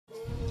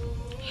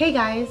Hey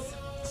guys,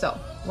 so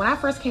when I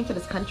first came to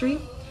this country,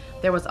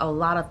 there was a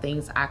lot of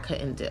things I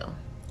couldn't do.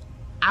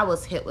 I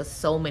was hit with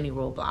so many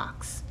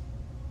roadblocks.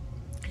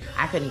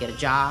 I couldn't get a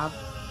job.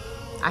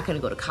 I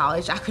couldn't go to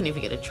college. I couldn't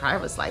even get a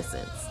driver's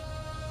license.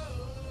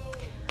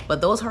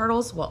 But those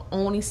hurdles were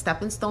only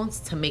stepping stones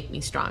to make me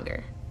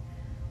stronger.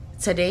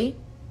 Today,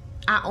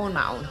 I own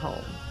my own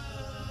home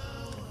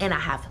and I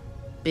have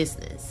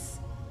business.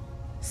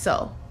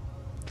 So,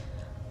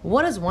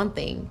 what is one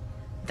thing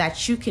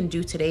that you can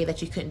do today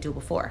that you couldn't do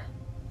before?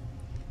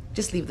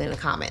 Just leave it in the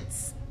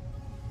comments.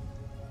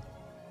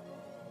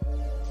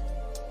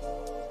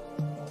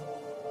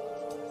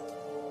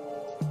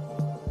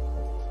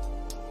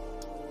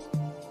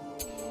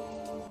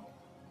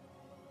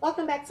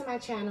 Welcome back to my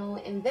channel.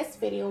 In this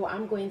video,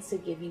 I'm going to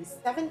give you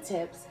 7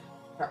 tips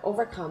for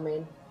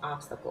overcoming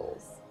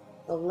obstacles.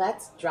 So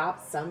let's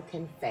drop some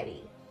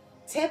confetti.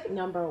 Tip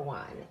number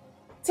 1.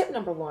 Tip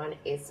number 1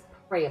 is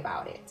pray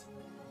about it.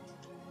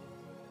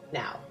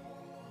 Now,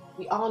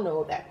 we all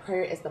know that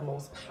prayer is the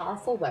most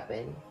powerful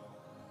weapon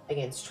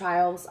against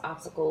trials,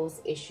 obstacles,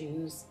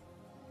 issues,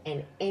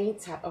 and any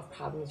type of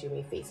problems you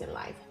may face in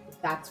life.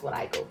 That's what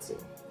I go to.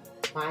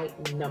 My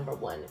number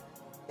 1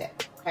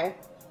 tip, okay?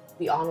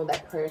 We all know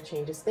that prayer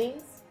changes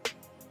things.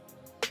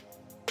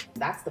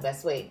 That's the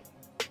best way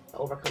to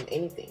overcome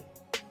anything.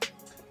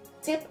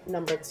 Tip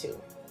number 2.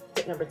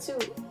 Tip number 2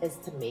 is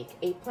to make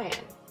a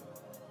plan.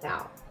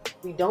 Now,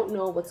 we don't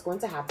know what's going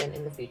to happen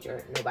in the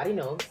future. Nobody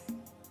knows.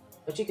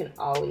 But you can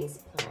always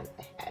plan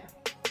ahead.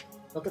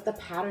 Look at the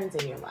patterns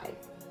in your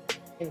life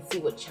and see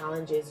what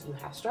challenges you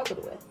have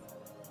struggled with.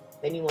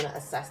 Then you want to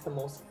assess the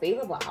most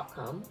favorable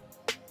outcome,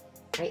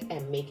 right?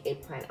 And make a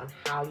plan on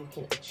how you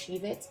can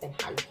achieve it and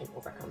how you can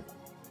overcome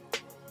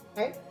it.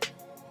 Okay?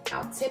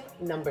 Now, tip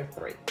number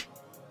 3.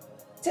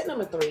 Tip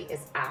number 3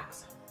 is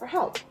ask for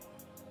help.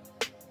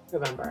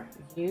 Remember,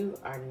 you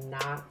are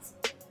not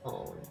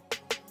alone.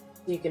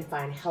 So you can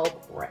find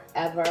help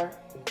wherever,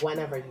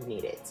 whenever you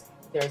need it.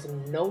 There's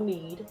no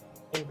need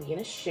in being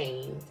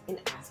ashamed and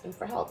asking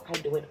for help. I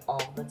do it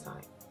all the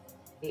time.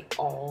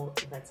 All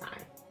the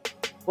time.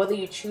 Whether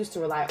you choose to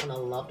rely on a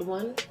loved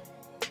one,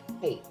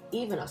 hey,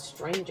 even a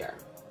stranger,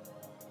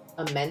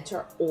 a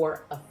mentor,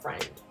 or a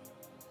friend,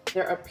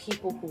 there are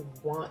people who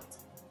want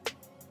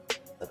to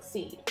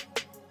succeed.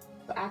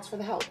 So ask for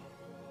the help.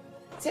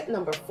 Tip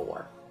number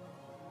 4.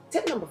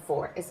 Tip number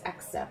 4 is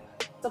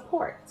accept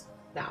support.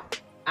 Now,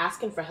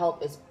 asking for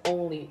help is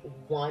only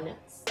one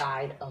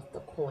side of the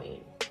coin.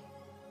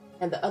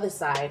 And the other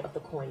side of the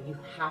coin, you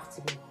have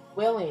to be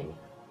willing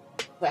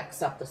to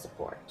accept the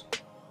support.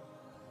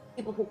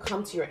 People who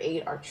come to your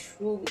aid are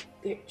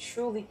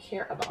truly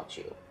care about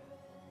you.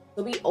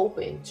 So be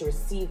open to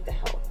receive the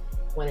help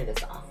when it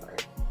is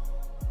offered.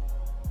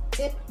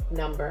 Tip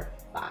number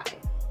 5.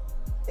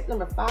 Tip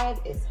number 5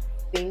 is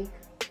think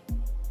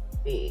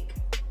big.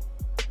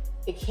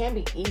 It can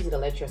be easy to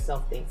let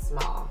yourself think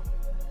small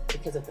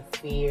because of the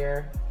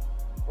fear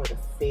or the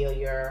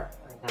failure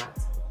or not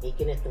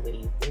making it the way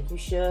you think you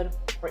should,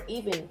 or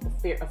even the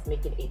fear of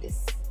making a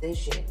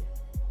decision.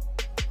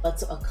 But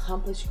to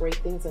accomplish great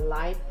things in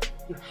life,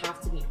 you have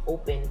to be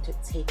open to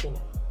taking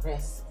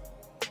risks,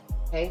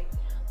 okay?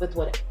 With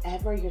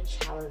whatever your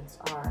challenges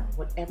are,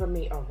 whatever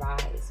may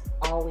arise,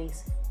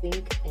 always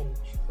think and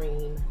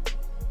dream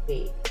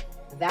big.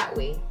 That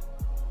way,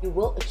 you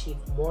will achieve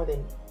more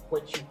than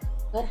what you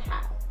could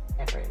have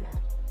ever imagined.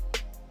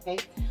 Okay,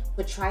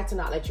 but try to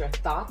not let your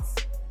thoughts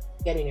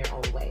get in your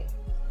own way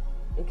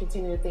and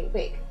continue to think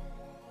big.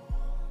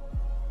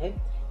 Okay,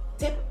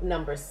 tip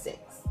number 6.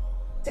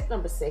 Tip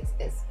number 6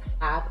 is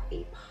have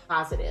a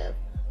positive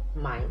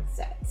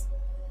mindset.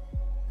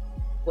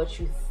 What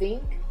you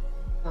think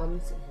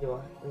becomes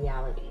your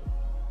reality.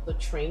 So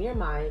train your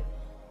mind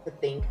to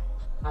think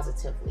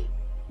positively.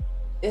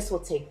 This will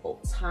take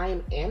both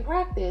time and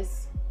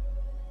practice,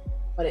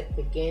 but it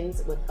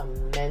begins with a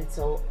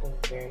mental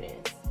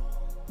awareness.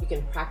 You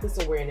can practice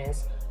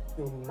awareness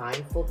through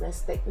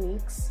mindfulness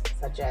techniques,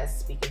 such as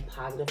speaking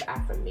positive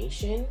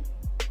affirmation,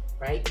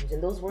 right?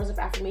 Using those words of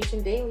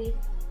affirmation daily,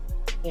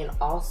 and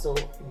also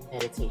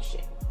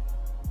meditation.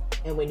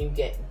 And when you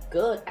get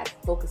good at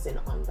focusing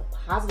on the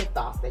positive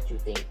thoughts that you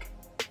think,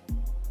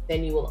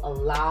 then it will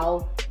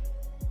allow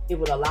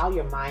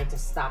your mind to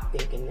stop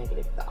thinking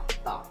negative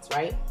thoughts,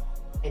 right?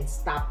 And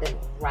stop them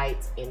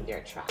right in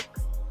their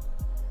tracks.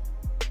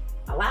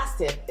 My last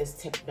tip is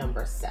tip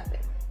number 7.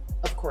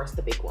 Of course,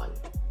 the big one.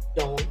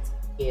 Don't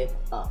give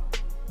up.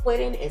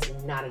 Quitting is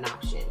not an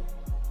option.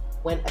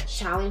 When a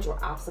challenge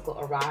or obstacle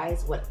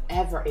arises,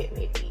 whatever it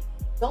may be,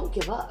 don't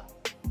give up.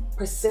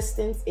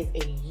 Persistence is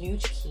a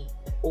huge key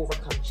to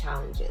overcome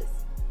challenges.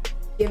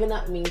 Giving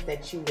up means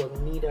that you will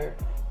neither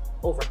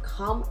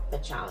overcome the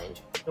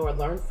challenge nor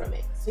learn from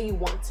it. So you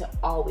want to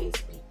always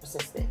be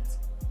persistent.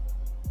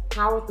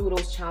 Power through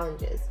those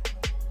challenges.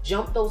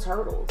 Jump those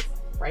hurdles,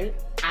 right?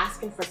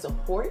 Asking for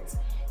support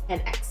and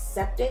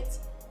accept it,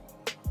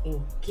 and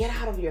get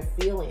out of your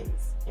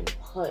feelings and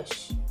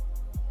push.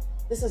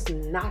 This is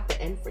not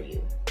the end for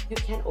you. You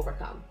can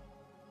overcome.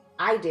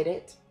 I did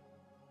it.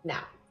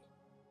 Now,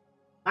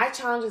 My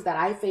challenges that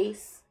I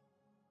face,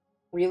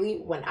 really,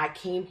 when I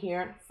came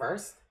here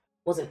first,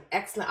 was an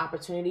excellent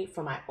opportunity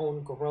for my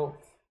own growth.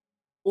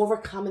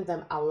 Overcoming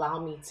them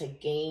allowed me to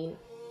gain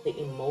the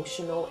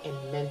emotional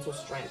and mental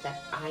strength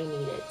that I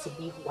needed to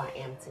be who I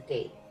am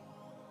today.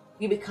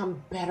 We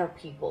become better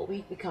people.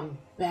 We become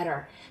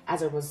better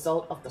as a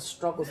result of the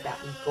struggles that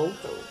we go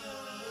through.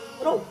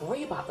 But don't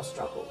worry about the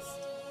struggles.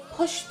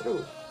 Push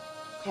through,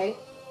 okay?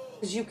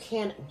 Because you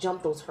can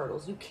jump those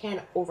hurdles. You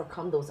can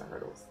overcome those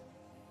hurdles.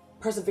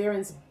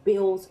 Perseverance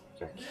builds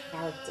your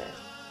character.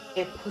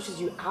 It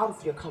pushes you out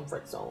of your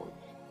comfort zone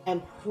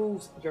and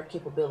proves your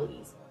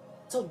capabilities.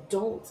 So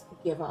don't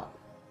give up.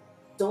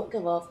 Don't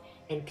give up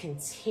and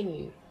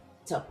continue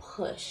to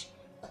push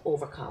to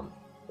overcome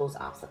those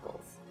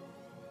obstacles.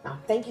 Now,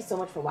 thank you so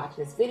much for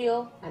watching this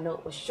video. I know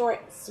it was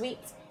short, sweet,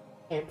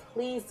 and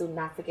please do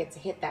not forget to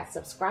hit that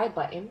subscribe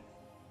button,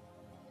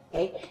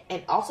 okay?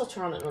 And also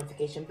turn on the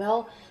notification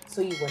bell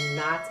so you will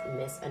not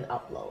miss an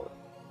upload.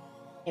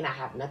 And I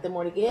have nothing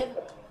more to give,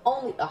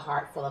 only a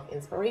heart full of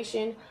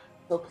inspiration.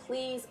 So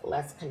please,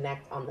 let's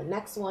connect on the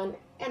next one.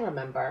 And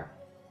remember,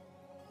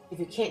 if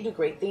you can't do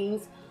great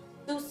things,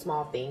 do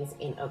small things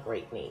in a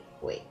great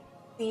way.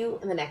 See you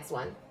in the next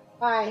one.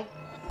 Bye.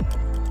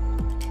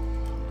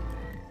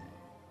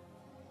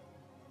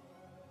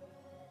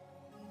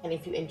 And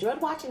if you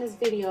enjoyed watching this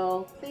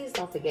video, please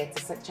don't forget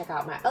to check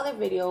out my other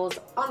videos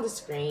on the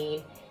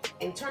screen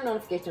and turn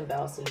notification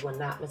bell so you will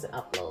not miss an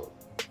upload.